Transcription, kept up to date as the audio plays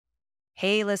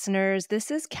Hey, listeners,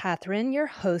 this is Catherine, your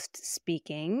host,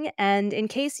 speaking. And in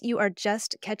case you are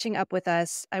just catching up with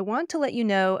us, I want to let you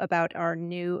know about our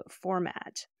new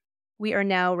format. We are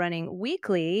now running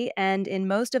weekly, and in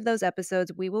most of those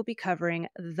episodes, we will be covering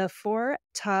the four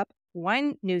top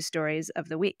wine news stories of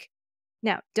the week.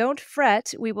 Now, don't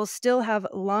fret, we will still have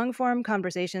long form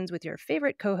conversations with your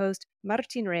favorite co host,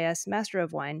 Martin Reyes, Master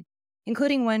of Wine,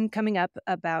 including one coming up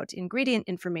about ingredient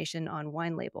information on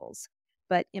wine labels.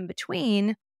 But in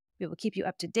between, we will keep you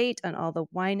up to date on all the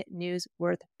wine news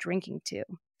worth drinking to.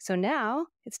 So now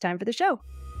it's time for the show.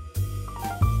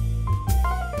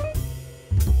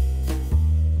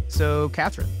 So,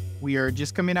 Catherine, we are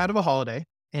just coming out of a holiday,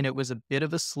 and it was a bit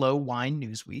of a slow wine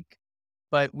news week.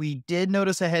 But we did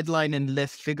notice a headline in Le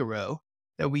Figaro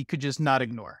that we could just not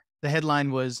ignore. The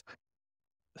headline was,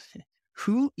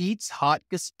 "Who eats hot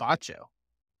gazpacho?"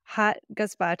 Hot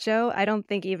gazpacho? I don't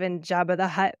think even Jabba the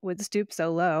Hutt would stoop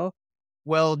so low.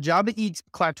 Well, Jabba eats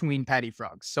Klatooine patty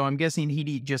frogs, so I'm guessing he'd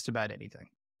eat just about anything.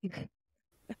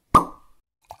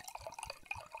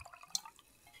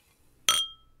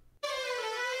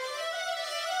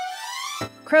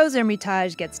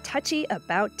 Crozes-Hermitage gets touchy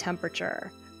about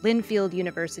temperature. Linfield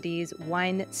University's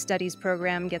Wine Studies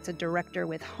program gets a director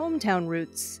with hometown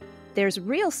roots. There's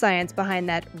real science behind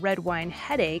that red wine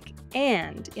headache,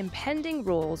 and impending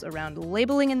rules around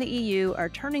labeling in the EU are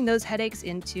turning those headaches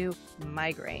into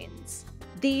migraines.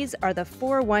 These are the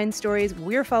four wine stories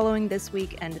we're following this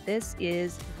week, and this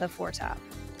is The Four Top.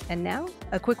 And now,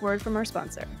 a quick word from our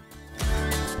sponsor.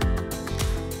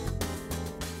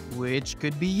 Which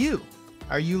could be you.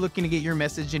 Are you looking to get your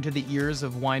message into the ears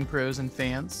of wine pros and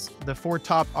fans? The Four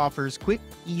Top offers quick,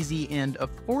 easy, and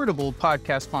affordable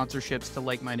podcast sponsorships to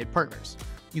like-minded partners.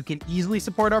 You can easily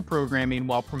support our programming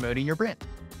while promoting your brand.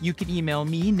 You can email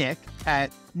me, Nick,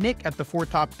 at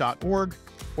nick@thefourtop.org,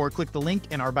 or click the link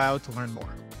in our bio to learn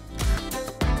more.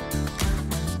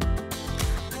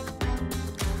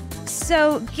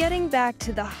 So, getting back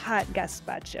to the hot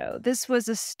gazpacho, this was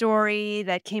a story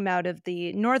that came out of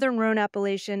the northern Rhone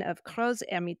appellation of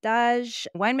Crozes-Hermitage.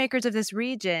 Winemakers of this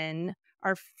region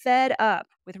are fed up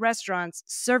with restaurants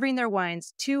serving their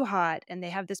wines too hot, and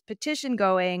they have this petition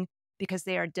going because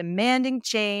they are demanding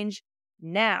change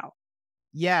now.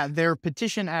 Yeah, their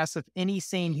petition asks if any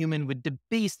sane human would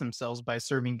debase themselves by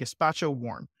serving gazpacho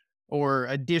warm, or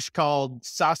a dish called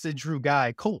sausage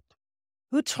rougaille cold.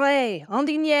 Outre,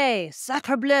 indigné,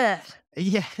 sacre bleu.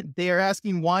 Yeah, they are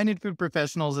asking wine and food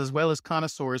professionals as well as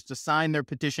connoisseurs to sign their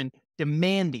petition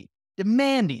demanding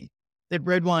that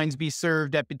red wines be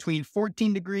served at between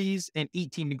 14 degrees and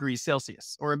 18 degrees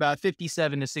Celsius, or about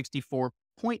 57 to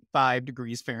 64.5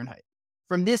 degrees Fahrenheit,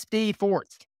 from this day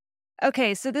forth.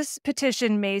 Okay, so this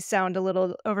petition may sound a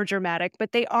little overdramatic,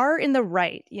 but they are in the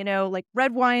right. Like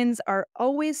red wines are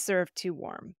always served too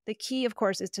warm. The key, of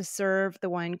course, is to serve the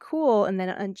wine cool and then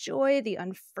enjoy the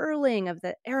unfurling of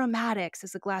the aromatics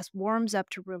as the glass warms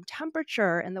up to room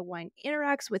temperature and the wine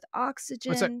interacts with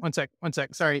oxygen. One sec.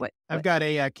 Sorry, I've got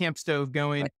a camp stove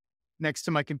going next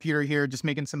to my computer here, just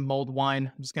making some mulled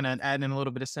wine. I'm just going to add in a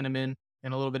little bit of cinnamon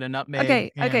and a little bit of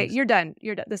nutmeg. Okay, you're done.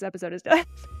 This episode is done.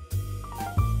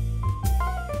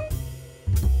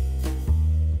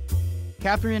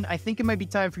 Catherine, I think it might be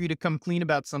time for you to come clean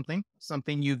about something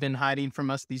you've been hiding from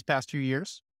us these past 2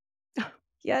 years.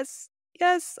 Yes,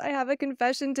 I have a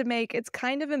confession to make. It's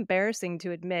kind of embarrassing to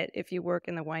admit if you work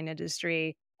in the wine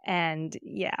industry. And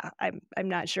yeah, I'm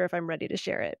not sure if I'm ready to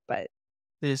share it, but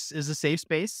this is a safe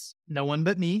space. No one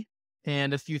but me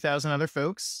and a few thousand other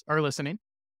folks are listening.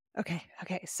 Okay.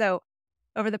 So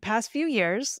over the past few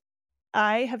years,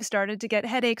 I have started to get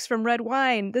headaches from red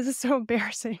wine. This is so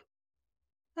embarrassing.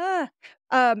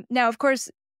 Now, of course,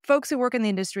 folks who work in the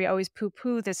industry always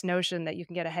poo-poo this notion that you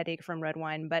can get a headache from red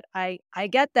wine, but I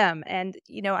get them. And,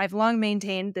 I've long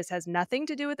maintained this has nothing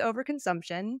to do with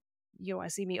overconsumption. You want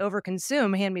to see me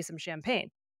overconsume, hand me some champagne.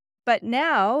 But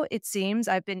now it seems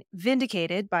I've been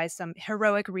vindicated by some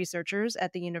heroic researchers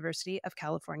at the University of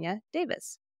California,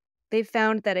 Davis. They've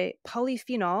found that a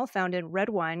polyphenol found in red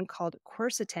wine called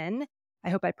quercetin, I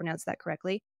hope I pronounced that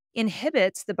correctly,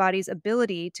 inhibits the body's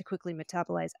ability to quickly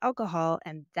metabolize alcohol,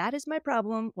 and that is my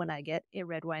problem when I get a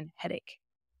red wine headache.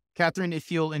 Catherine,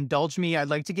 if you'll indulge me, I'd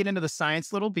like to get into the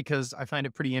science a little because I find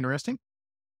it pretty interesting.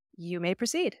 You may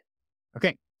proceed.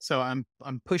 Okay, so I'm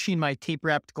pushing my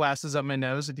tape-wrapped glasses up my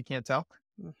nose, if you can't tell.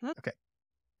 Mm-hmm. Okay.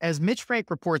 As Mitch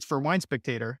Frank reports for Wine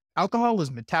Spectator, alcohol is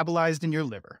metabolized in your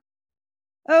liver.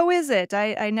 Oh, is it?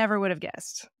 I never would have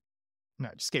guessed. No,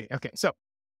 just kidding. Okay, so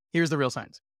here's the real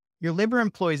science. Your liver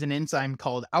employs an enzyme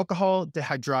called alcohol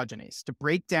dehydrogenase to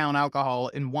break down alcohol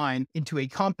in wine into a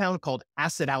compound called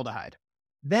acetaldehyde.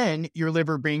 Then your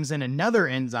liver brings in another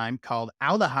enzyme called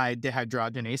aldehyde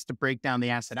dehydrogenase to break down the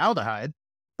acid aldehyde. Say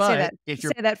But that. if Say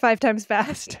your that 5 times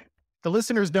fast. the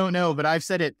listeners don't know, but I've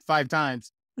said it 5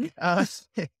 times. Uh,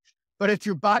 but if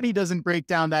your body doesn't break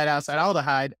down that acid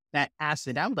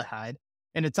aldehyde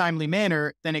in a timely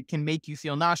manner, then it can make you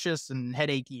feel nauseous and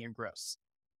headachy and gross.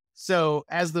 So,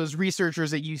 as those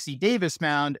researchers at UC Davis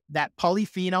found, that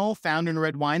polyphenol found in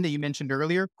red wine that you mentioned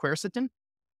earlier, quercetin,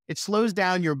 it slows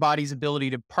down your body's ability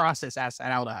to process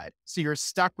acetaldehyde. So you're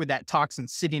stuck with that toxin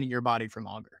sitting in your body for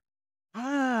longer.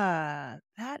 Ah,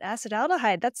 that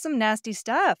acetaldehyde, that's some nasty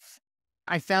stuff.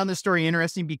 I found this story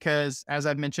interesting because, as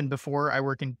I've mentioned before, I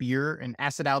work in beer, and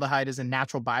acetaldehyde is a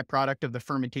natural byproduct of the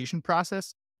fermentation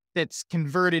process that's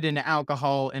converted into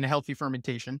alcohol in a healthy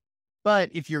fermentation. But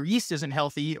if your yeast isn't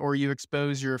healthy or you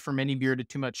expose your fermenting beer to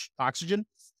too much oxygen,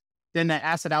 then that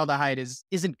acetaldehyde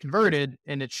isn't converted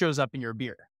and it shows up in your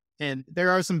beer. And there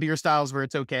are some beer styles where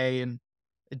it's okay and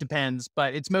it depends,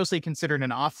 but it's mostly considered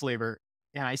an off flavor.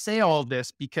 And I say all of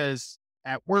this because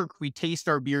at work, we taste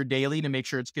our beer daily to make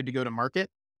sure it's good to go to market.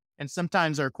 And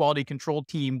sometimes our quality control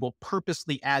team will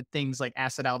purposely add things like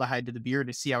acetaldehyde to the beer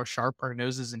to see how sharp our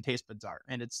noses and taste buds are.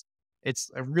 And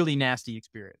it's a really nasty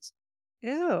experience.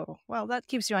 Ew. Well, that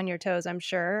keeps you on your toes, I'm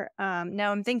sure.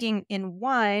 Now, I'm thinking in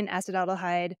wine,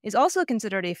 acetaldehyde is also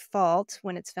considered a fault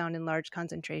when it's found in large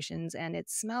concentrations, and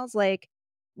it smells like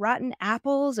rotten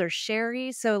apples or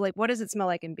sherry. So, like, what does it smell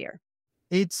like in beer?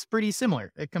 It's pretty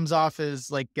similar. It comes off as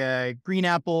like green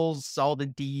apples,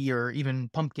 salted D, or even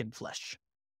pumpkin flesh.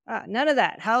 Ah, none of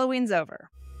that. Halloween's over.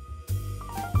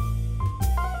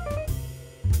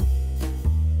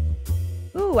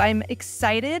 Ooh, I'm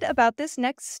excited about this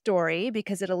next story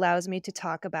because it allows me to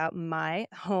talk about my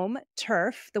home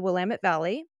turf, the Willamette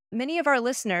Valley. Many of our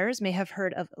listeners may have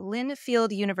heard of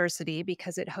Linfield University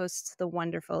because it hosts the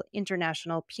wonderful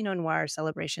International Pinot Noir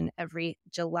celebration every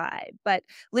July. But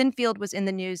Linfield was in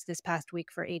the news this past week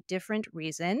for a different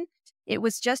reason. It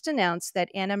was just announced that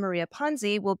Anna Maria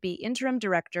Ponzi will be interim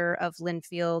director of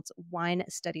Linfield's Wine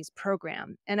Studies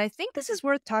program. And I think this is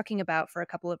worth talking about for a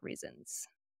couple of reasons.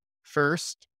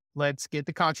 First, let's get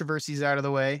the controversies out of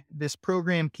the way. This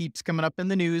program keeps coming up in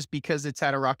the news because it's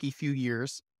had a rocky few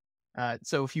years.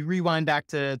 So if you rewind back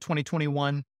to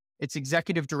 2021, its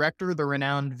executive director, the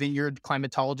renowned vineyard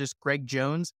climatologist Greg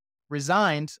Jones,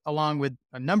 resigned along with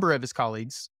a number of his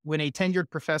colleagues when a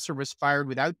tenured professor was fired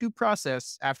without due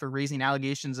process after raising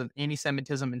allegations of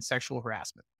anti-Semitism and sexual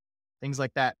harassment. Things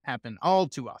like that happen all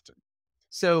too often.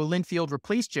 So Linfield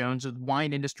replaced Jones with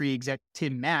wine industry exec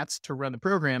Tim Matz to run the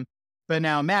program, but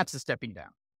now Matz is stepping down.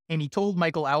 And he told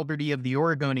Michael Alberty of the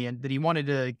Oregonian that he wanted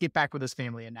to get back with his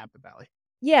family in Napa Valley.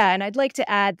 Yeah, and I'd like to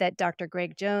add that Dr.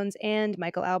 Greg Jones and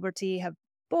Michael Alberti have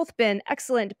both been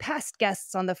excellent past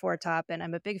guests on the Foretop, and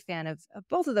I'm a big fan of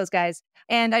both of those guys.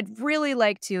 And I'd really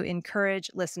like to encourage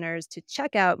listeners to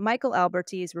check out Michael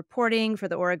Alberti's reporting for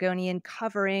the Oregonian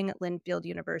covering Linfield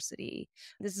University.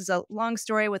 This is a long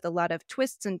story with a lot of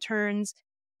twists and turns,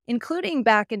 including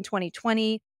back in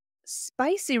 2020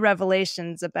 spicy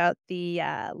revelations about the,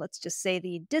 let's just say,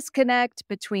 the disconnect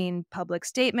between public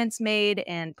statements made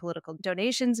and political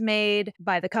donations made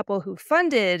by the couple who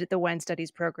funded the Wine Studies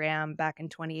program back in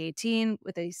 2018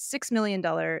 with a $6 million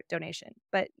donation.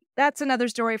 But that's another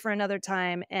story for another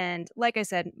time. And like I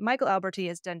said, Michael Alberti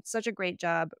has done such a great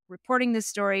job reporting this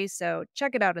story. So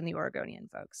check it out in the Oregonian,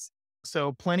 folks.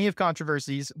 So plenty of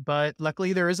controversies, but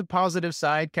luckily there is a positive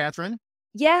side, Catherine.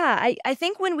 Yeah, I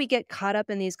think when we get caught up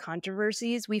in these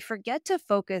controversies, we forget to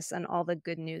focus on all the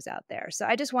good news out there. So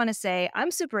I just want to say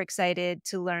I'm super excited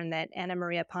to learn that Anna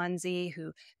Maria Ponzi,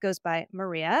 who goes by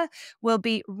Maria, will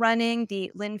be running the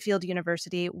Linfield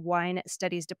University Wine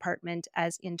Studies Department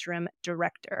as interim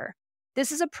director.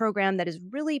 This is a program that is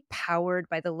really powered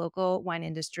by the local wine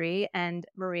industry. And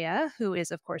Maria, who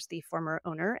is, of course, the former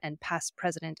owner and past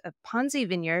president of Ponzi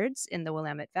Vineyards in the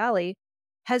Willamette Valley,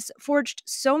 has forged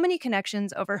so many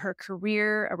connections over her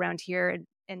career around here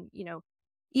and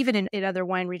even in other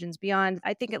wine regions beyond.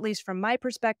 I think, at least from my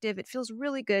perspective, it feels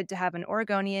really good to have an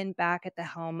Oregonian back at the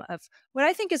helm of what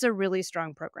I think is a really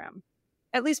strong program,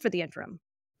 at least for the interim.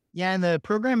 Yeah, and the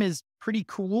program is pretty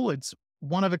cool. It's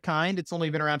one of a kind. It's only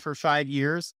been around for 5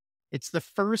 years. It's the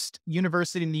first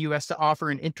university in the US to offer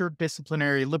an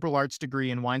interdisciplinary liberal arts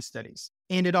degree in wine studies.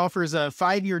 And it offers a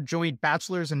 5-year joint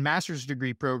bachelor's and master's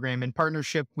degree program in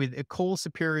partnership with École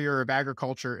Supérieure of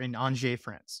Agriculture in Angers,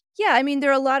 France. Yeah, I mean,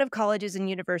 there are a lot of colleges and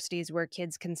universities where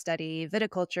kids can study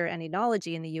viticulture and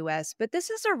enology in the US, but this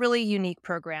is a really unique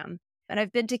program. And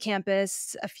I've been to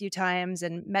campus a few times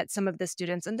and met some of the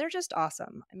students, and they're just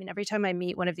awesome. I mean, every time I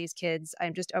meet one of these kids,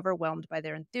 I'm just overwhelmed by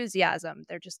their enthusiasm.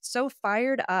 They're just so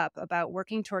fired up about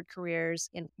working toward careers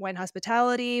in wine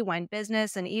hospitality, wine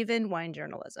business, and even wine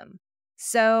journalism.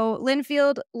 So,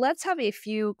 Linfield, let's have a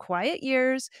few quiet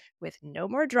years with no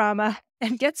more drama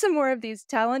and get some more of these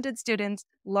talented students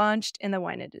launched in the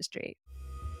wine industry.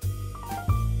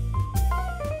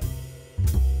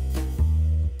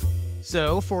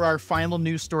 So, for our final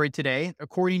news story today,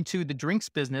 according to the drinks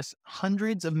business,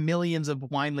 hundreds of millions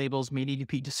of wine labels may need to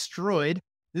be destroyed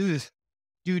ugh,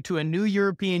 due to a new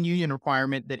European Union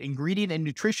requirement that ingredient and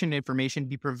nutrition information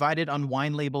be provided on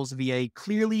wine labels via a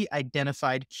clearly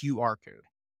identified QR code.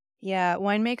 Yeah,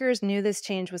 winemakers knew this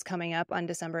change was coming up on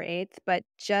December 8th, but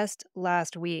just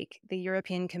last week, the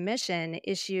European Commission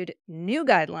issued new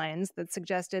guidelines that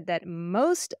suggested that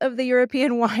most of the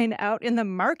European wine out in the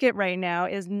market right now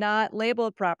is not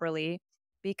labeled properly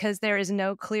because there is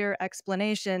no clear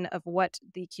explanation of what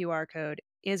the QR code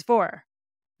is for.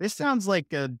 This sounds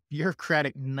like a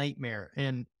bureaucratic nightmare,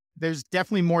 and there's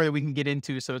definitely more that we can get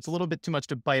into, so it's a little bit too much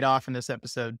to bite off in this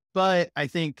episode. But I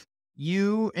think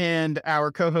you and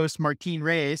our co-host Martine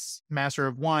Reyes, Master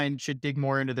of Wine, should dig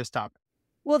more into this topic.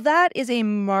 Well, that is a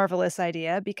marvelous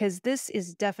idea because this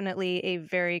is definitely a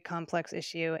very complex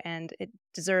issue and it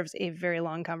deserves a very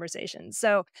long conversation.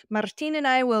 So, Martine and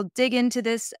I will dig into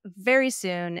this very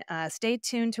soon. Stay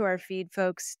tuned to our feed,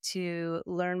 folks, to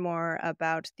learn more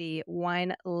about the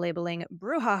wine labeling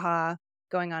brouhaha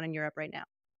going on in Europe right now.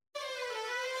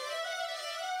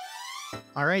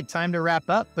 All right, time to wrap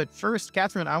up. But first,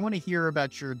 Catherine, I want to hear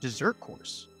about your dessert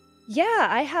course. Yeah,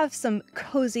 I have some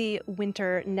cozy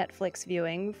winter Netflix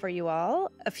viewing for you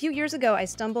all. A few years ago, I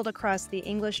stumbled across the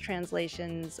English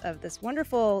translations of this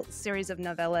wonderful series of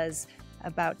novellas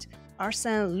about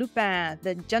Arsène Lupin,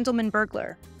 the gentleman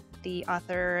burglar. The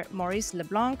author Maurice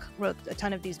Leblanc wrote a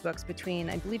ton of these books between,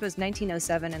 I believe it was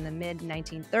 1907 and the mid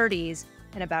 1930s,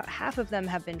 and about half of them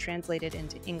have been translated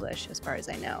into English, as far as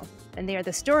I know. And they are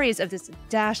the stories of this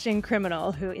dashing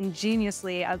criminal who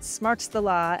ingeniously outsmarts the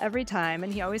law every time,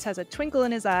 and he always has a twinkle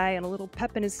in his eye and a little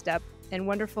pep in his step and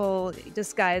wonderful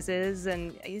disguises,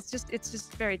 and it's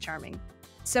just very charming.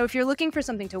 So if you're looking for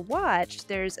something to watch,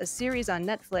 there's a series on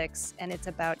Netflix, and it's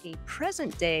about a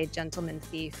present-day gentleman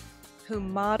thief who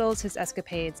models his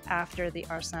escapades after the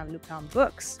Arsène Lupin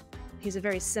books. He's a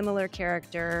very similar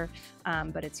character,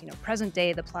 but it's, present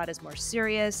day. The plot is more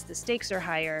serious. The stakes are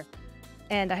higher.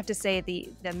 And I have to say,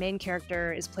 the main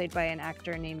character is played by an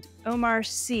actor named Omar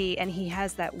Sy, and he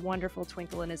has that wonderful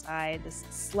twinkle in his eye, this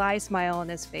sly smile on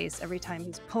his face every time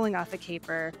he's pulling off a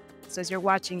caper. So as you're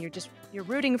watching, you're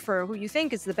rooting for who you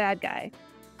think is the bad guy,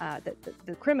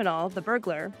 the criminal, the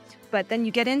burglar. But then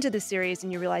you get into the series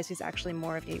and you realize he's actually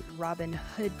more of a Robin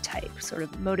Hood type, sort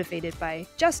of motivated by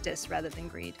justice rather than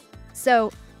greed.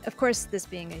 So, of course, this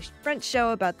being a French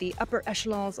show about the upper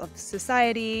echelons of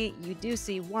society, you do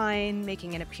see wine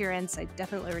making an appearance. I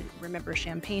definitely remember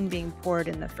champagne being poured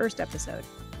in the first episode.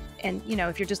 And,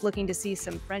 if you're just looking to see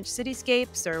some French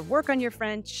cityscapes or work on your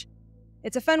French,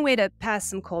 it's a fun way to pass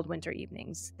some cold winter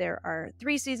evenings. There are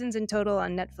 3 seasons in total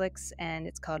on Netflix, and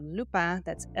it's called Lupin.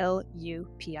 That's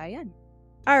Lupin.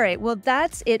 All right, well,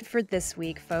 that's it for this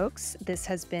week, folks. This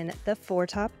has been the Four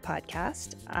Top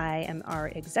Podcast. I am our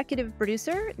executive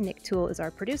producer. Nick Toole is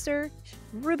our producer.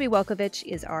 Ruby Welkovich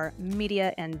is our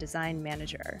media and design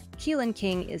manager. Keelan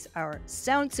King is our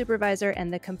sound supervisor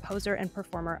and the composer and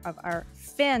performer of our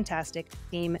fantastic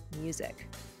theme music.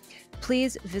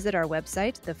 Please visit our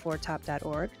website,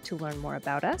 thefourtop.org, to learn more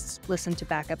about us, listen to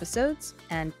back episodes,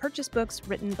 and purchase books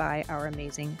written by our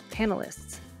amazing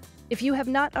panelists. If you have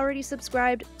not already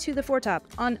subscribed to The Four Top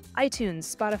on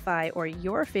iTunes, Spotify, or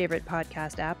your favorite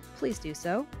podcast app, please do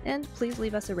so, and please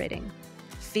leave us a rating.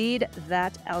 Feed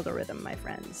that algorithm, my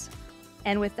friends.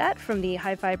 And with that, from the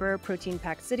high-fiber,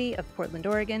 protein-packed city of Portland,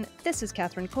 Oregon, this is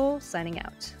Catherine Cole signing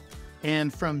out.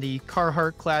 And from the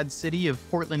Carhartt-clad city of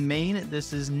Portland, Maine,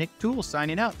 this is Nick Toole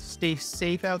signing out. Stay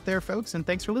safe out there, folks, and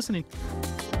thanks for listening.